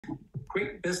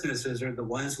Great businesses are the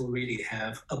ones who really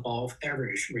have above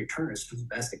average returns to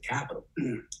invested capital.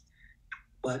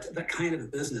 But that kind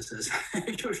of businesses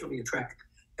usually attract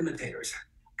imitators,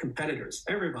 competitors.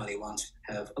 Everybody wants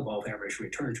to have above average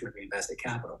returns with invested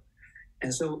capital.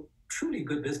 And so truly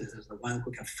good businesses is the one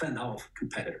who can fend off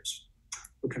competitors,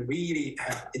 who can really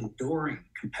have enduring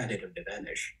competitive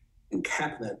advantage and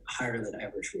cap that higher than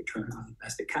average return on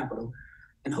invested capital,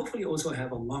 and hopefully also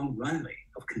have a long runway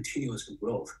of continuous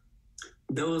growth.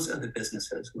 Those are the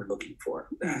businesses we're looking for.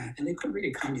 And they could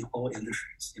really come in all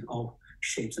industries, in all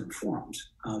shapes and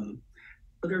forms.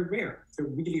 But they're rare. They're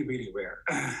really, really rare.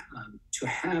 To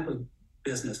have a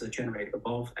business that generates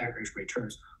above average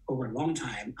returns over a long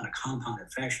time on a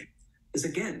compounded fashion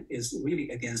is really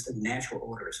against the natural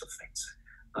orders of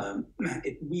things.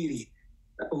 It really,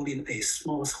 only a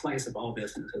small slice of all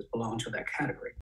businesses belong to that category.